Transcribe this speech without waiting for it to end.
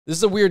This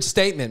is a weird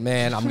statement,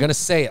 man. I'm going to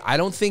say it. I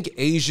don't think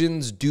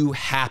Asians do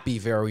happy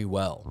very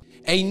well.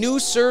 A new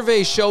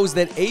survey shows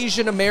that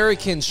Asian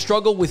Americans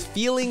struggle with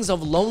feelings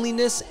of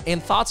loneliness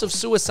and thoughts of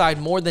suicide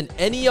more than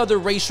any other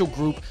racial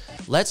group.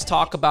 Let's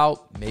talk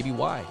about maybe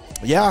why.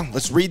 Yeah,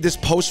 let's read this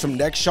post from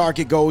Next Shark.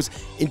 It goes,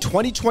 in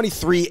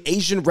 2023,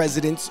 Asian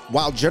residents,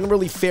 while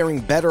generally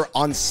faring better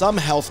on some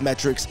health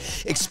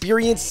metrics,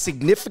 experienced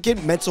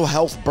significant mental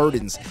health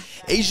burdens.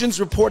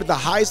 Asians reported the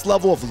highest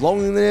level of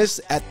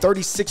loneliness at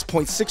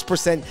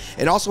 36.6%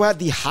 and also had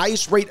the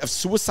highest rate of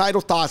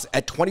suicidal thoughts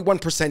at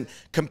 21%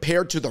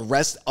 compared to the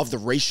rest of the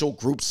racial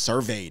groups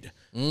surveyed.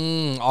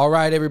 All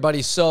right,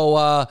 everybody.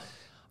 So,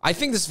 I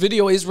think this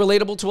video is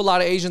relatable to a lot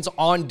of Asians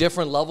on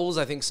different levels.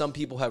 I think some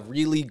people have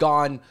really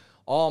gone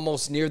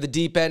almost near the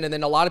deep end, and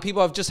then a lot of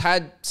people have just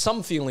had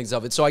some feelings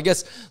of it. So I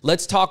guess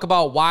let's talk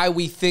about why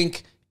we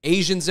think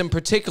Asians in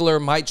particular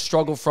might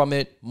struggle from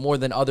it more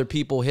than other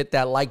people. Hit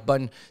that like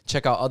button.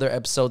 Check out other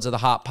episodes of the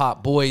Hot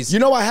Pot Boys. You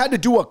know, I had to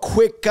do a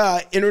quick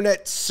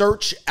internet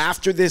search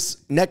after this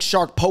Next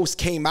Shark post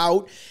came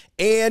out.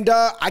 And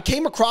I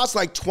came across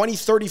like 20,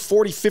 30,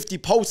 40, 50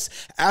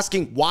 posts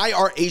asking, why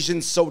are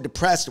Asians so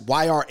depressed?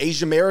 Why are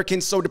Asian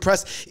Americans so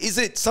depressed? Is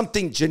it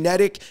something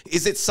genetic?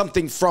 Is it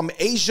something from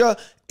Asia?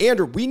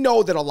 Andrew, we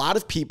know that a lot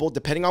of people,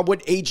 depending on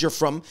what age you're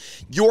from,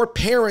 your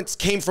parents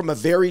came from a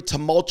very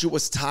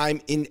tumultuous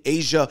time in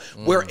Asia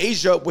where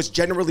Asia was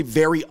generally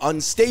very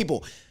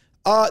unstable.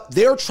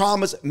 Their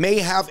traumas may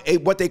have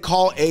what they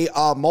call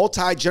a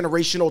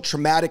multi-generational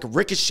traumatic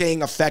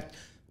ricocheting effect.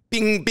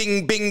 Bing,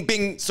 bing, bing,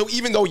 bing. So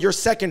even though you're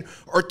second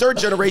or third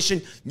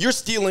generation, you're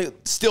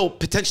still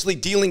potentially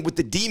dealing with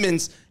the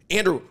demons,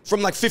 Andrew,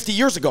 from like 50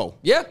 years ago.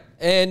 Yeah.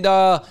 And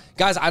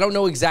guys, I don't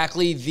know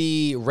exactly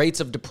the rates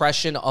of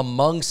depression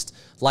amongst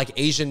like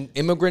Asian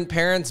immigrant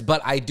parents,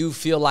 but I do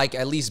feel like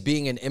at least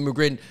being an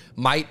immigrant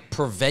might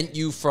prevent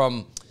you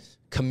from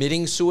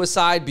committing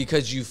suicide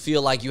because you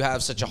feel like you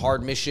have such a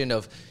hard mission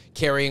of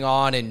carrying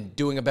on and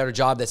doing a better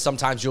job that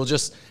sometimes you'll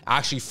just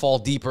actually fall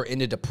deeper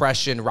into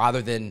depression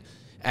rather than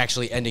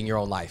actually ending your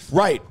own life.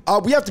 Right.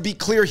 We have to be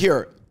clear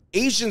here.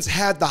 Asians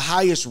had the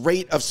highest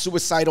rate of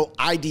suicidal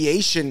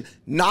ideation,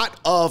 not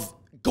of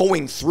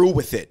going through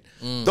with it.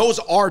 Those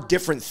are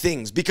different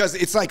things because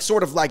it's like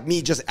sort of like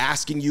me just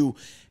asking you.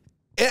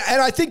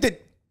 And I think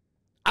that,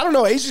 I don't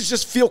know, Asians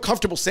just feel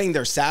comfortable saying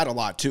they're sad a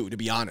lot too, to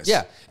be honest.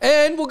 Yeah.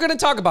 And we're going to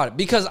talk about it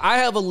because I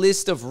have a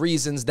list of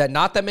reasons that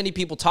not that many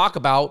people talk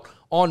about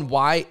on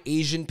why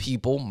Asian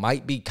people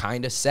might be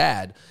kind of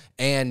sad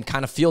and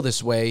kind of feel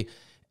this way.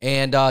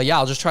 And yeah,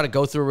 I'll just try to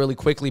go through really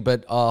quickly,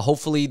 but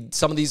hopefully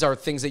some of these are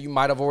things that you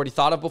might have already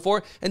thought of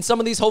before, and some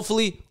of these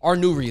hopefully are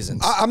new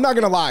reasons. I'm not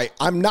going to lie.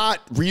 I'm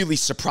not really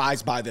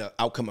surprised by the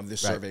outcome of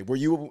this survey. Were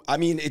you? I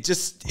mean, it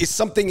just is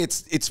something,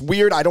 it's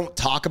weird. I don't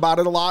talk about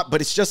it a lot,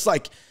 but it's just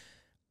like,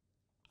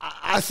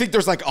 I think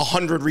there's like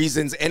 100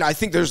 reasons, and I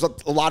think there's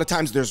a lot of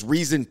times there's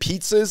reason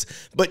pizzas,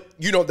 but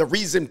you know, the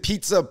reason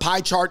pizza pie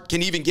chart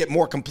can even get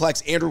more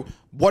complex. Andrew,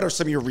 what are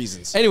some of your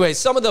reasons? Anyway,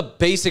 some of the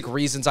basic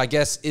reasons, I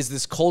guess, is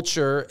this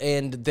culture,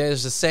 and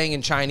there's a saying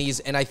in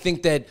Chinese, and I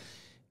think that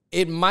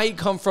it might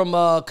come from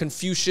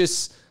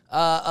Confucius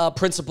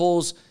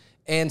principles,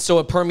 and so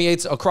it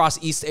permeates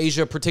across East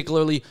Asia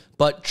particularly,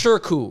 but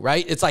churku,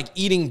 right? It's like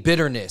eating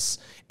bitterness.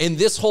 And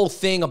this whole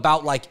thing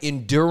about like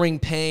enduring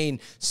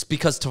pain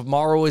because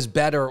tomorrow is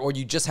better, or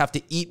you just have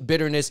to eat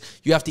bitterness.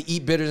 You have to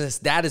eat bitterness.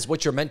 That is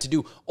what you're meant to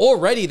do.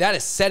 Already that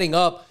is setting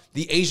up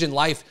the Asian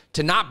life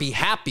to not be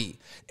happy.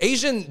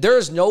 Asian, there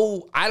is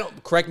no,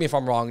 correct me if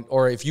I'm wrong,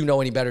 or if you know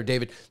any better,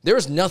 David, there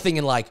is nothing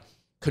in like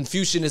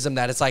Confucianism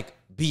that it's like,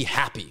 be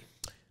happy.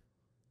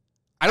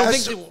 I don't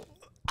think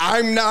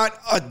I'm not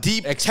a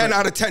deep expert. 10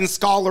 out of 10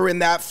 scholar in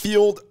that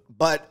field,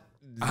 but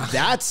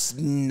that's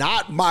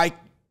not my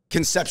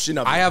conception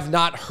of it. I have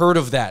not heard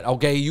of that.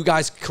 Okay, you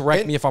guys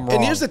correct me if I'm wrong.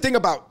 And here's the thing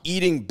about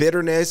eating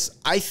bitterness.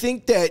 I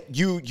think that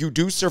you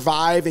do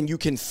survive and you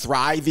can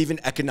thrive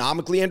even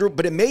economically, Andrew,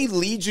 but it may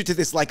lead you to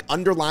this like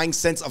underlying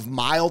sense of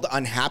mild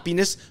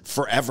unhappiness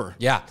forever.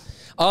 Yeah.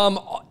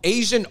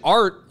 Asian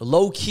art,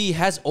 low-key,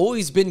 has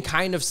always been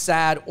kind of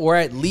sad, or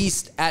at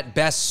least at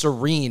best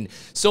serene.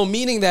 So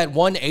meaning that,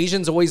 one,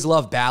 Asians always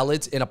love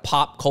ballads in a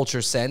pop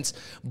culture sense.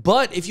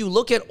 But if you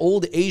look at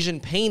old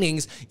Asian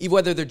paintings,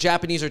 whether they're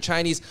Japanese or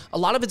Chinese, a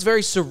lot of it's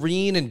very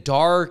serene and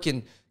dark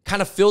and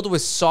kind of filled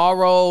with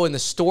sorrow, and the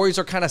stories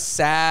are kind of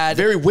sad.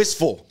 Very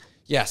wistful.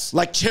 Yes.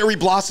 Like cherry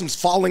blossoms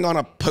falling on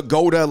a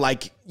pagoda,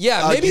 like...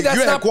 Yeah, maybe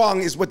that's not...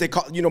 Guang is what they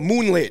call, you know,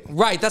 moonlit.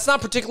 Right, that's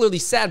not particularly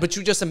sad, but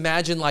you just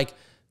imagine, like,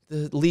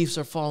 the leaves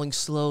are falling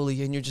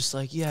slowly, and you're just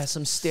like, yes,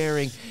 I'm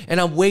staring,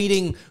 and I'm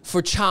waiting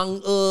for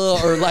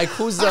Chang'e, or like,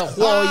 who's the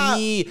Huo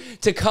Yi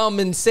to come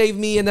and save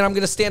me, and then I'm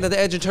going to stand at the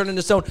edge and turn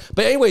into stone.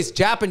 But anyways,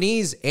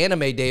 Japanese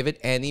anime, David,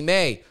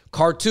 anime,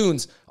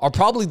 cartoons are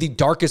probably the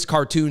darkest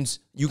cartoons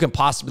you can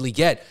possibly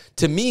get.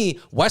 To me,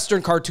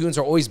 Western cartoons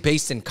are always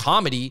based in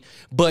comedy,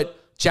 but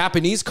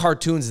Japanese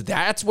cartoons,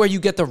 that's where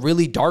you get the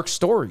really dark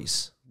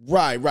stories.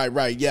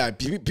 Right. Yeah.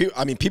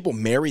 I mean, people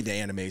marry the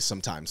anime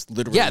sometimes,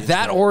 literally. Yeah,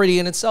 that already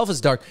in itself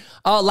is dark.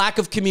 Lack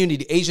of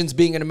community. Asians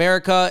being in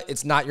America,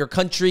 it's not your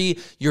country.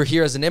 You're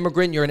here as an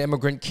immigrant. You're an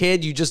immigrant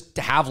kid. You just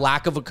have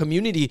lack of a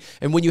community.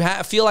 And when you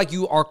feel like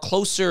you are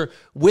closer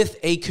with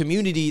a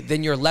community,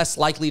 then you're less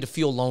likely to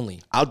feel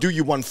lonely. I'll do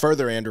you one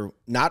further, Andrew.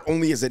 Not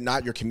only is it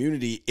not your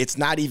community, it's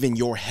not even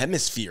your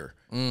hemisphere.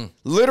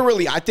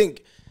 Literally, I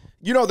think,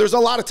 you know, there's a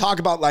lot of talk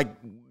about like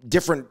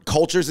different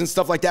cultures and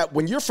stuff like that.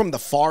 When you're from the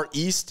Far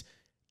East,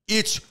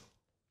 it's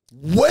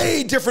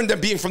way different than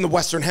being from the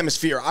Western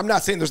Hemisphere. I'm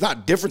not saying there's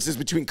not differences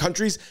between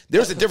countries.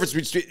 There's a difference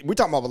between, we're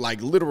talking about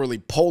like literally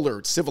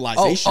polar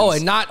civilizations. Oh,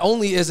 and not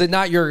only is it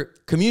not your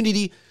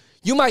community,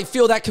 you might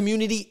feel that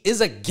community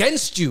is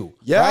against you.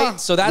 Yeah. Right?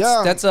 So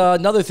that's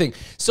another thing.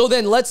 So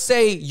then let's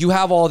say you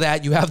have all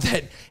that. You have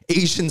that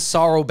Asian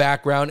sorrow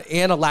background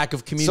and a lack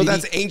of community. So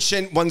that's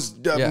ancient. One's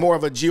more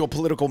of a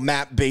geopolitical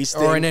map-based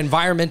thing. Or an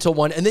environmental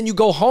one. And then you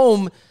go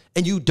home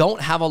and you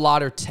don't have a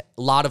lot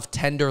of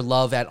tender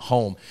love at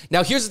home.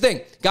 Now, here's the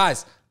thing.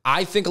 Guys,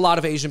 I think a lot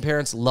of Asian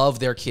parents love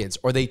their kids,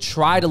 or they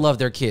try to love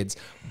their kids,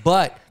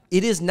 but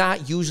it is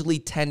not usually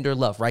tender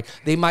love, right?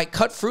 They might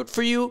cut fruit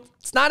for you.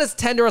 It's not as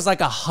tender as like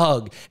a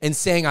hug and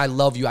saying, I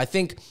love you. I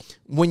think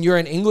when you're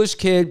an English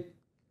kid,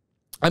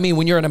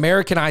 when you're an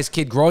Americanized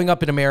kid growing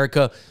up in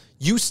America,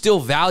 you still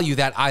value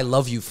that I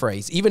love you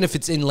phrase, even if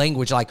it's in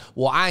language like,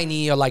 well, I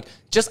need, or like,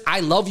 just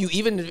I love you.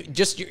 Even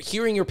just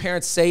hearing your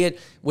parents say it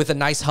with a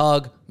nice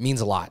hug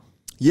means a lot.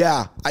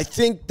 Yeah, I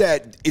think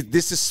that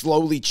this is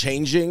slowly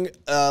changing.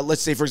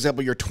 Let's say, for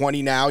example, you're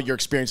 20 now. Your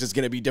experience is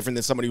going to be different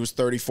than somebody who's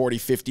 30, 40,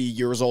 50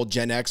 years old,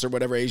 Gen X or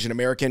whatever, Asian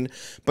American.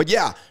 But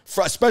yeah,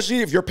 especially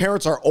if your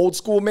parents are old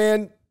school,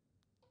 man,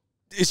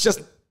 it's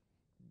just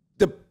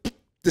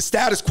the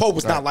status quo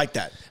was not like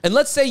that. And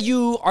let's say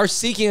you are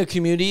seeking a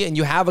community and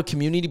you have a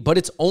community, but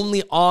it's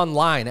only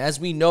online. As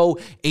we know,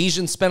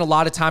 Asians spend a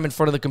lot of time in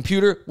front of the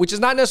computer, which is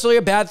not necessarily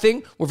a bad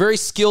thing. We're very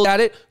skilled at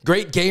it.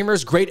 Great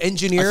gamers, great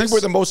engineers. I think we're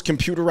the most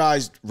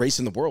computerized race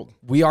in the world.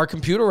 We are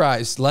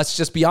computerized. Let's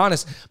just be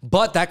honest.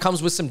 But that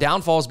comes with some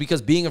downfalls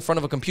because being in front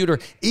of a computer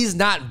is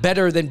not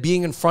better than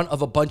being in front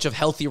of a bunch of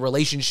healthy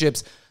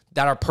relationships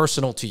that are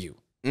personal to you.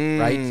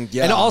 Right.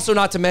 Yeah. And also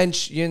not to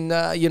mention,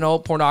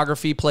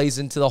 pornography plays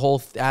into the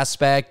whole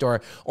aspect or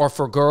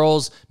for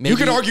girls. Maybe, you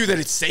could argue that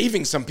it's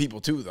saving some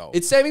people too, though.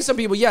 It's saving some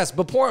people, yes.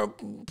 But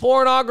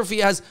pornography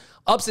has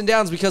ups and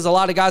downs because a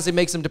lot of guys, it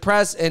makes them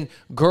depressed, and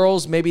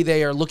girls, maybe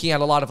they are looking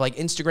at a lot of like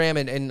Instagram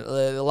and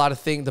a lot of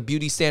things. The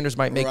beauty standards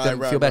might make them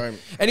feel bad.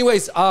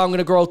 Anyways, I'm going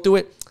to go through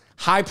it.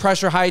 High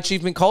pressure, high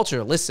achievement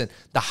culture. Listen,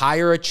 the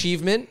higher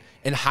achievement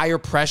and higher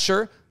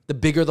pressure, the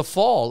bigger the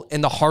fall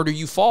and the harder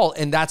you fall.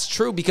 And that's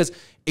true because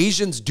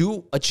Asians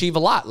do achieve a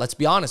lot. Let's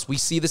be honest. We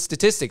see the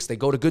statistics. They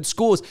go to good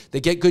schools.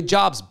 They get good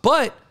jobs.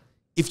 But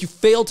if you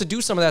fail to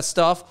do some of that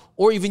stuff,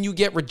 or even you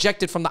get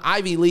rejected from the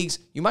Ivy Leagues,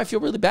 you might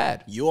feel really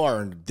bad.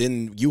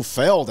 You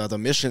failed at the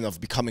mission of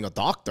becoming a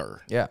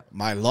doctor. Yeah.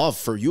 My love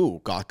for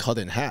you got cut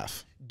in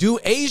half. Do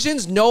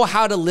Asians know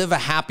how to live a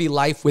happy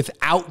life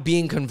without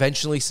being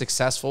conventionally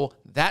successful?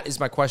 That is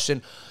my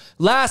question.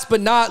 Last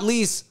but not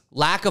least,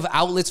 lack of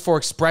outlets for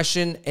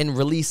expression and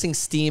releasing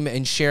steam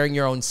and sharing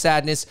your own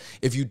sadness.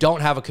 If you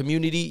don't have a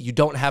community, you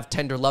don't have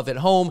tender love at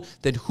home,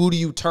 then who do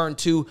you turn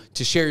to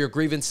share your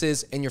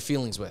grievances and your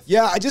feelings with?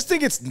 Yeah, I just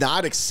think it's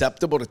not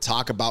acceptable to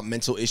talk about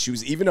mental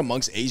issues, even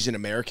amongst Asian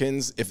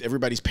Americans. If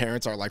everybody's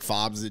parents are like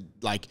fobs,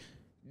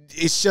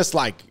 it's just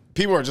like,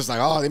 people are just like,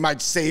 oh, they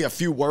might say a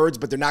few words,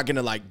 but they're not going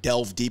to like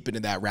delve deep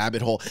into that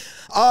rabbit hole.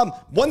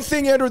 One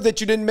thing, Andrew,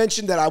 that you didn't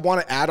mention that I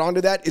want to add on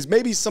to that is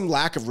maybe some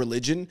lack of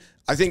religion.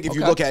 I think if you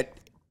look at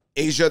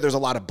Asia, there's a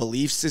lot of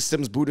belief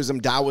systems,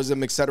 Buddhism,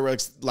 Taoism, etc.,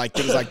 like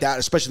things like that,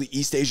 especially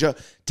East Asia,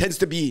 tends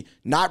to be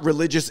not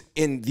religious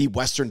in the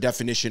Western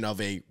definition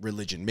of a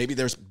religion. Maybe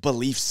there's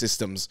belief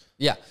systems.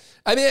 Yeah.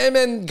 I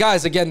mean,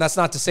 guys, again, that's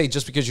not to say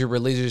just because you're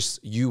religious,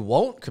 you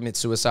won't commit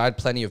suicide.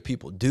 Plenty of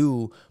people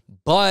do.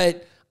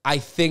 But I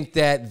think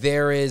that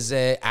there is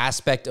an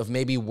aspect of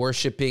maybe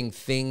worshiping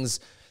things,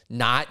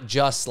 not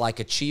just like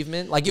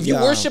achievement. Like if you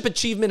worship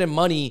achievement and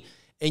money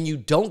and you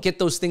don't get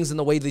those things in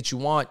the way that you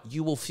want,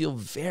 you will feel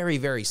very,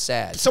 very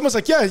sad. Someone's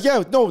like,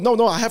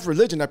 no, I have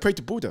religion. I pray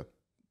to Buddha.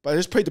 But I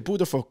just pray to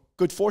Buddha for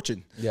good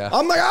fortune. Yeah.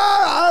 I'm like,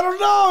 I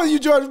don't know. You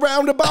just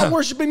roundabout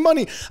worshiping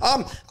money.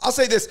 I'll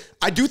say this.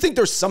 I do think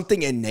there's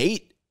something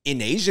innate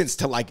in Asians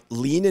to like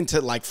lean into,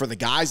 like, for the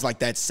guys, like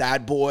that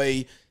sad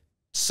boy,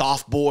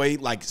 soft boy,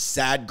 like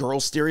sad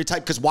girl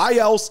stereotype. Because why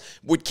else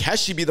would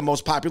Keshi be the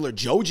most popular?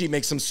 Joji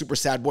makes some super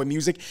sad boy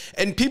music.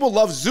 And people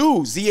love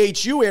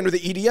ZHU, and the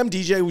EDM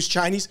DJ who's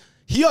Chinese.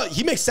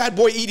 He makes sad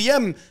boy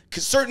EDM,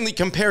 certainly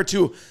compared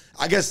to,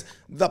 I guess,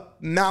 the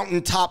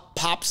mountaintop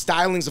pop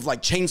stylings of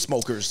like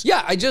Chainsmokers.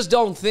 Yeah, I just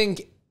don't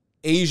think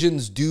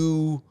Asians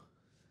do.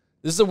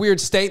 This is a weird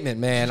statement,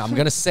 man. I'm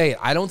going to say it.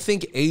 I don't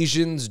think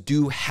Asians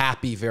do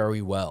happy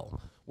very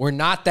well. We're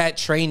not that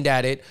trained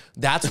at it.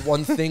 That's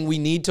one thing we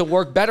need to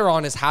work better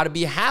on, is how to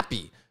be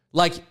happy.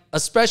 Like,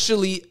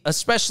 especially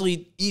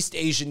East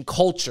Asian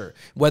culture,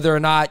 whether or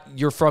not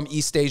you're from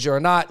East Asia or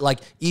not, like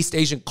East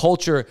Asian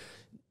culture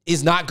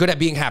is not good at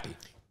being happy.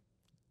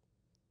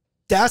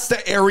 That's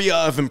the area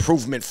of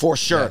improvement for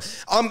sure.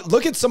 Yes.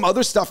 Look at some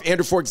other stuff,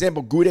 Andrew. For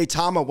example,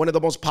 Gudetama, one of the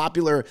most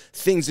popular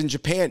things in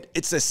Japan.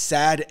 It's a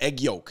sad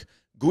egg yolk.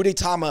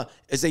 Gudetama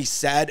is a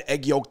sad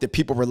egg yolk that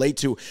people relate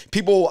to.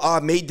 People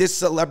made this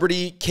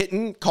celebrity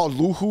kitten called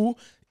Luhu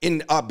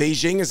in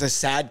Beijing as a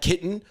sad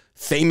kitten,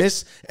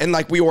 famous. And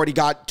like we already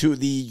got to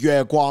the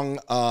Yue Guang,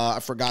 I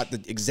forgot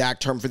the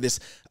exact term for this.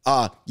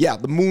 Yeah,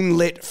 the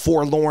moonlit,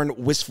 forlorn,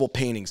 wistful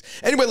paintings.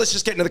 Anyway, let's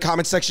just get into the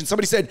comment section.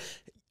 Somebody said,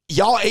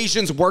 y'all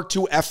Asians work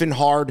too effing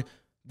hard.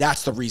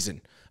 That's the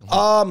reason.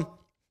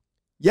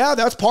 Yeah,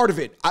 that's part of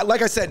it.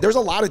 Like I said, there's a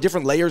lot of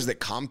different layers that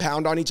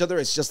compound on each other.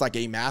 It's just like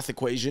a math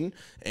equation,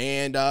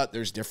 and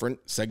there's different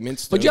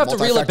segments. But you have to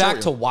reel it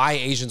back to why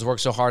Asians work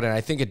so hard, and I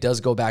think it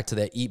does go back to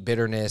that eat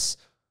bitterness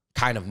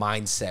kind of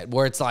mindset,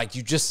 where it's like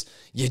you just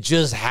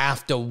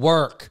have to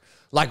work.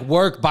 Like,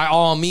 work by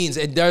all means,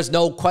 and there's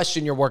no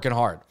question you're working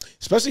hard.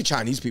 Especially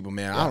Chinese people,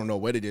 man. Yeah. I don't know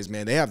what it is,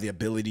 man. They have the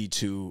ability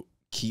to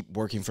keep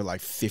working for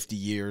like 50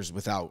 years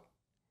without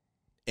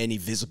any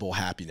visible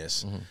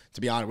happiness. To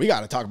be honest, we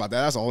got to talk about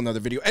that. That's a whole nother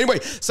video. Anyway,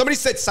 somebody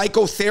said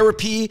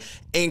psychotherapy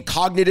and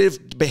cognitive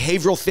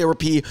behavioral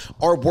therapy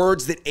are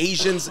words that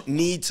Asians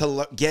need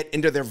to get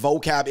into their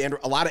vocab. And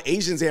a lot of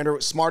Asians,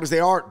 Andrew, smart as they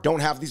are, don't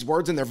have these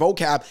words in their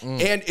vocab,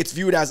 and it's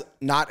viewed as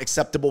not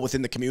acceptable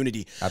within the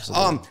community.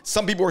 Absolutely.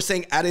 Some people are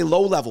saying at a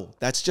low level,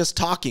 that's just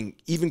talking,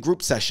 even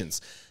group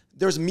sessions.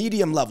 There's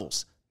medium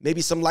levels,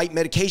 maybe some light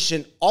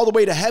medication, all the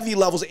way to heavy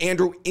levels,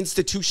 Andrew,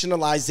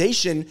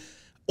 institutionalization,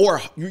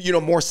 or, you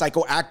know, more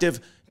psychoactive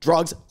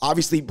drugs,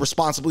 obviously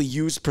responsibly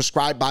used,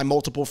 prescribed by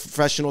multiple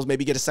professionals,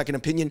 maybe get a second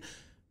opinion.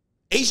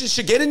 Asians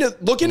should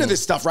look into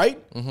this stuff, right?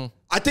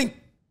 I think,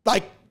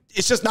 like,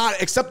 it's just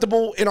not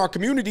acceptable in our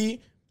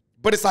community,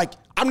 but it's like,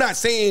 I'm not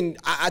saying,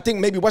 I think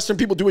maybe Western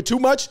people do it too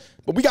much,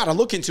 but we got to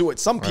look into it.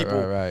 Some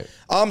people. Right.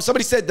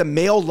 Somebody said the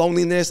male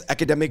loneliness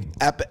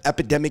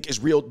epidemic is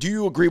real. Do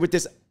you agree with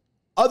this?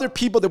 Other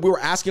people that we were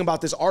asking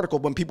about this article,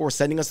 when people were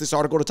sending us this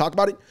article to talk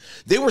about it,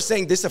 they were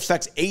saying this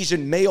affects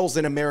Asian males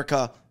in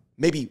America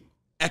maybe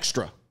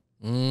extra.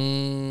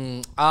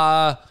 Yeah,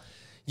 I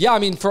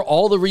mean, for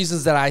all the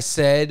reasons that I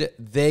said,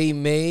 they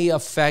may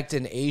affect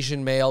an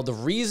Asian male. The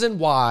reason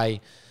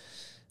why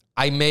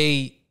I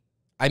may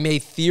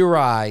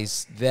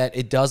theorize that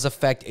it does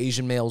affect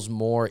Asian males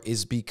more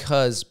is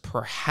because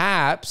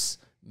perhaps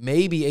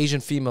maybe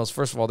Asian females,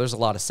 first of all, there's a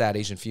lot of sad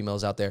Asian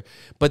females out there,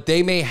 but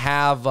they may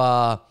have...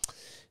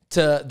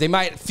 they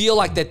might feel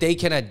like that they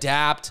can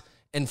adapt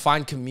and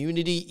find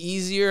community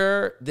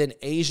easier than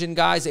Asian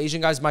guys. Asian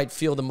guys might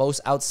feel the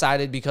most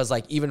outsited because,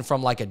 like, even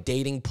from like a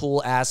dating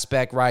pool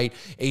aspect, right?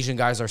 Asian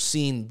guys are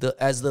seen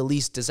as the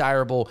least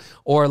desirable,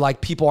 or like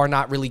people are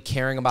not really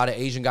caring about an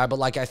Asian guy. But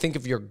like, I think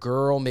if you're a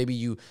girl, maybe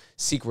you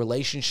seek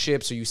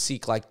relationships or you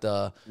seek like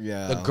the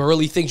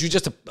girly things. You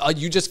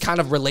just kind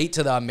of relate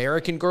to the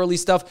American girly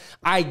stuff.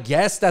 I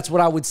guess that's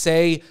what I would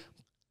say.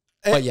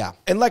 But yeah.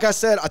 And like I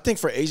said, I think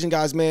for Asian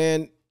guys,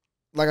 man,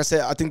 like I said,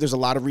 I think there's a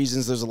lot of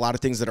reasons. There's a lot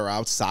of things that are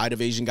outside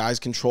of Asian guys'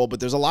 control,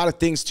 but there's a lot of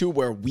things too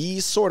where we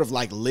sort of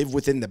like live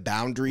within the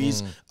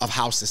boundaries of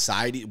how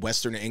society,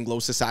 Western Anglo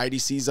society,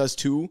 sees us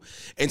too.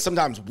 And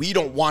sometimes we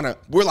don't want to,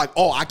 we're like,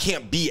 oh, I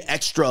can't be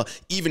extra,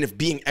 even if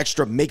being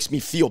extra makes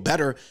me feel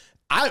better.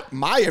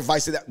 My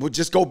advice to that would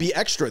just go be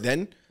extra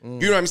then. You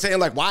know what I'm saying?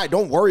 Like, why?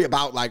 Don't worry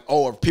about like,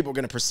 oh, if people are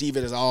going to perceive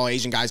it as, oh,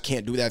 Asian guys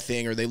can't do that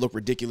thing, or they look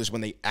ridiculous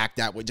when they act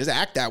that way. Just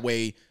act that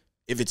way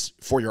if it's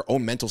for your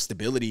own mental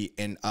stability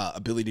and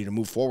ability to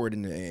move forward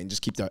and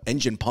just keep the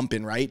engine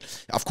pumping, right?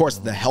 Of course,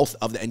 the health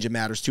of the engine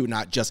matters too,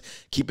 not just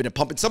keeping it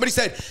pumping. Somebody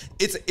said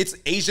it's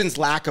Asians'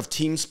 lack of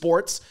team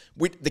sports.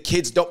 The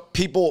kids don't,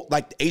 people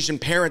like Asian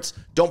parents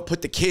don't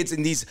put the kids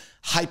in these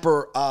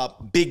hyper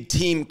big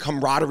team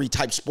camaraderie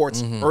type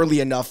sports early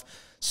enough.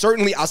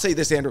 Certainly, I'll say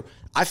this, Andrew,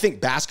 I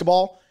think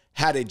basketball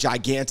had a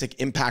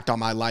gigantic impact on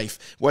my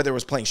life, whether it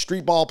was playing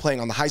street ball, playing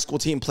on the high school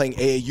team, playing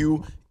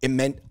AAU. It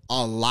meant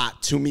a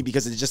lot to me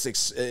because it just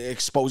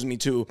exposed me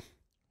to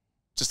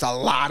just a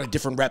lot of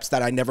different reps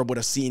that I never would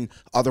have seen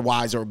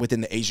otherwise or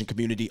within the Asian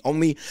community.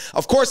 Only,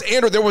 of course,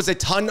 Andrew, there was a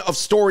ton of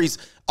stories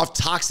of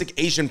toxic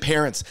Asian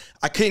parents.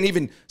 I couldn't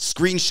even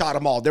screenshot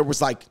them all. There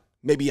was like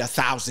maybe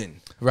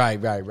 1,000. Right.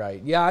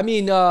 Yeah, I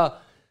mean,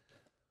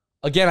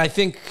 again, I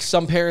think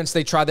some parents,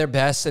 they try their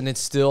best and it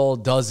still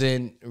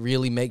doesn't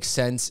really make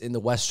sense in the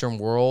Western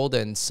world.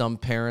 And some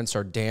parents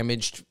are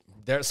damaged.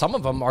 Some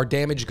of them are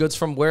damaged goods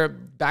from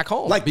back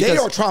home. Like they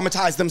are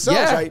traumatized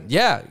themselves, right?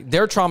 Yeah,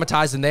 they're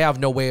traumatized and they have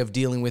no way of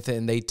dealing with it,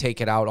 and they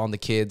take it out on the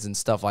kids and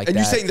stuff like that. And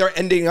you're saying they're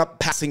ending up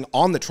passing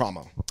on the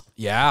trauma.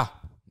 Yeah.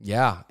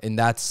 And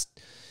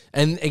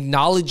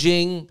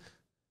acknowledging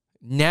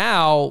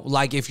now,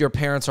 like if your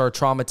parents are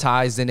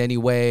traumatized in any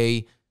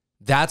way,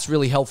 that's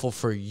really helpful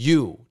for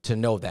you to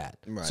know that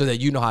so that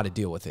you know how to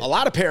deal with it. A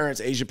lot of parents,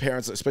 Asian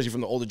parents, especially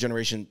from the older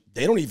generation,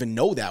 they don't even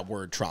know that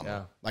word trauma.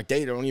 Yeah. Like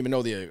they don't even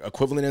know the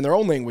equivalent in their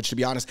own language, to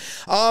be honest.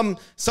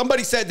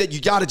 Somebody said that you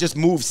got to just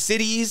move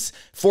cities.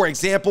 For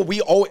example,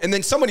 and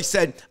then somebody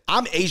said,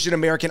 I'm Asian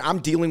American. I'm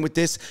dealing with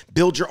this.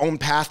 Build your own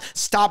path.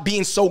 Stop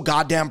being so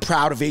goddamn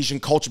proud of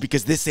Asian culture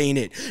because this ain't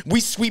it.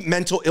 We sweep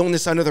mental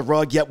illness under the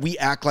rug, yet we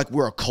act like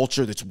we're a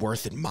culture that's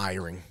worth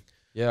admiring.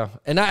 Yeah,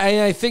 and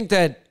I think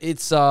that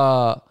it's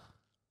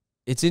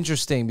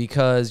interesting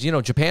because, you know,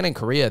 Japan and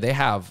Korea, they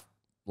have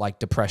like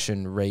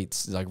depression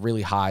rates, like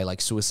really high, like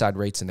suicide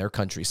rates in their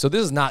country. So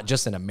this is not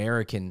just an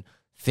American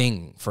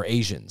thing for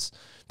Asians.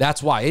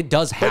 That's why it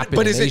does happen.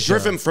 But is it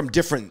driven from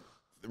different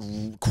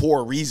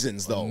core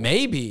reasons though?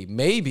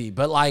 Maybe.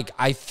 But like,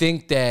 I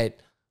think that,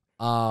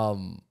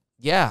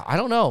 yeah, I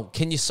don't know.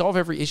 Can you solve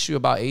every issue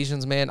about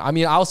Asians, man? I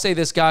mean, I'll say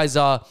this, guys,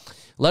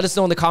 let us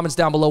know in the comments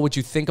down below what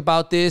you think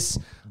about this.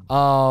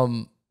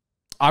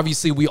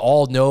 Obviously, we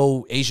all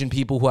know Asian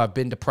people who have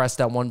been depressed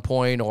at one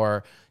point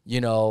or,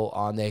 you know,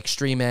 on the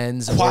extreme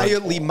ends.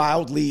 Quietly,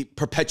 mildly,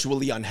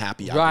 perpetually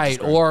unhappy.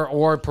 Right,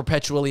 or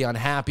perpetually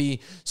unhappy.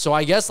 So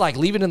I guess, like,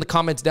 leave it in the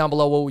comments down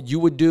below what you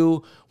would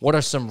do. What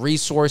are some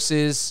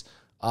resources?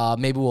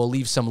 Maybe we'll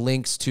leave some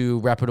links to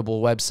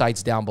reputable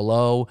websites down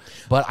below.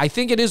 But I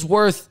think it is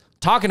worth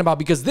talking about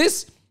because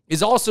this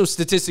is also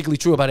statistically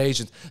true about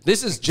Asians.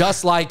 This is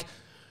just like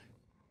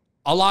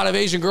a lot of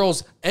Asian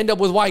girls end up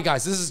with white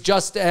guys. This is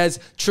just as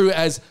true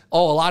as, a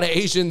lot of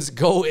Asians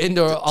go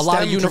into a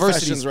lot of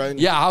universities. Right?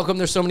 Yeah, how come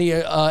there's so many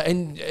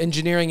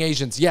engineering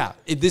Asians? Yeah,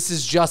 this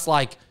is just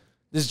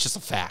a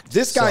fact.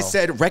 This guy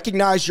said,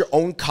 recognize your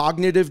own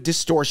cognitive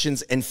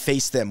distortions and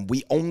face them.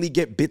 We only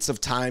get bits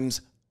of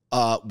times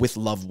with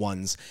loved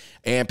ones.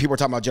 And people are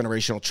talking about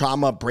generational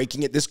trauma,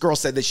 breaking it. This girl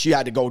said that she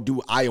had to go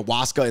do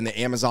ayahuasca in the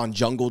Amazon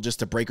jungle just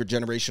to break her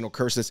generational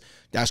curses.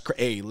 That's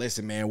hey,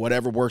 listen, man,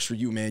 whatever works for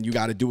you, man. You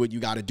got to do it. You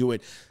got to do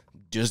it.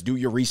 Just do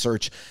your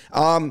research.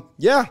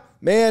 Yeah,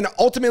 man,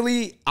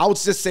 ultimately, I would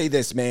just say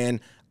this,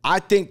 man. I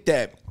think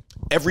that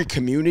every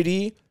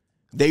community,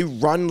 they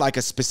run like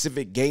a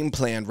specific game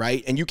plan,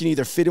 right? And you can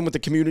either fit in with the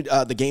community,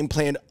 the game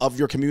plan of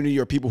your community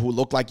or people who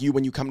look like you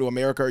when you come to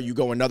America, or you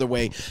go another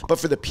way. But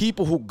for the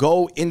people who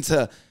go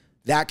into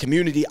that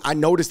community, I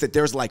noticed that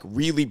there's like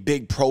really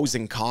big pros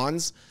and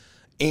cons.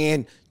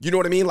 And you know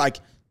what I mean? Like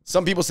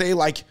some people say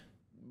like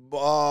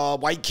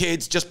white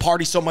kids just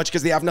party so much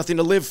because they have nothing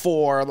to live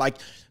for. Like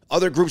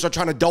other groups are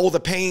trying to dull the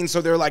pain, so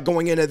they're like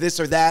going into this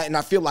or that. And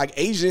I feel like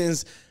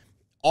Asians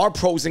are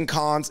pros and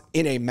cons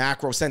in a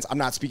macro sense. I'm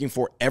not speaking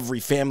for every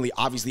family.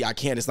 Obviously, I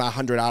can't. It's not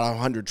 100 out of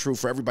 100 true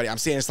for everybody. I'm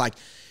saying it's like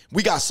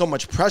we got so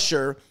much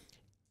pressure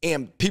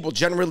and people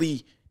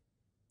generally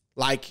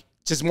like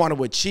just want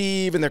to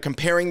achieve and they're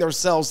comparing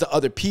themselves to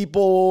other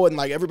people and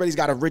like everybody's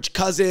got a rich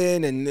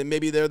cousin and then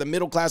maybe they're the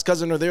middle class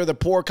cousin or they're the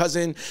poor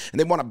cousin and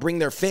they want to bring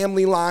their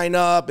family line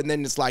up and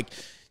then it's like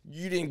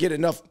you didn't get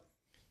enough.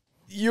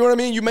 You know what I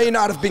mean? You may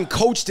not have been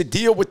coached to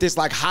deal with this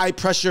like high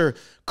pressure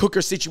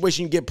cooker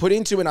situation you get put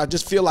into. And I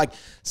just feel like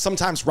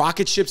sometimes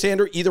rocket ships,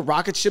 Andrew, either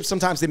rocket ships,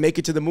 sometimes they make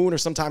it to the moon or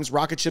sometimes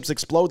rocket ships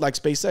explode like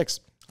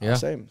SpaceX. Yeah.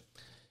 Same.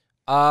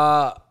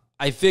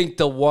 I think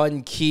the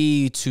one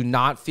key to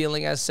not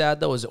feeling as sad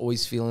though is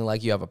always feeling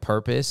like you have a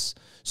purpose.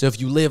 So if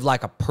you live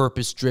like a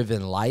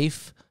purpose-driven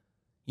life,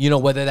 you know,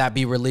 whether that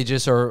be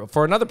religious or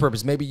for another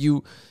purpose, maybe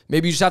you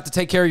just have to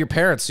take care of your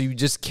parents. So you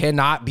just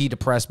cannot be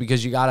depressed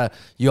because you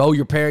owe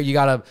your parent, you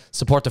gotta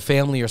support the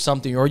family or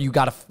something, or you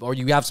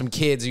have some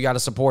kids you gotta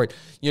support.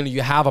 You know,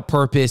 you have a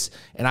purpose,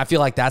 and I feel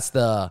like that's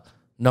the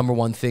number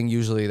one thing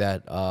usually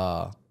that,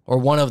 or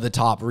one of the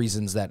top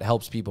reasons that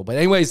helps people. But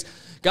anyways,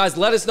 guys,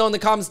 let us know in the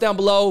comments down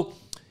below.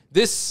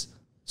 This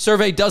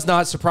survey does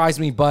not surprise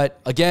me,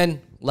 but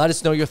again, let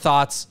us know your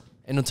thoughts.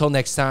 And until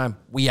next time,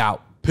 we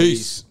out.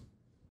 Peace.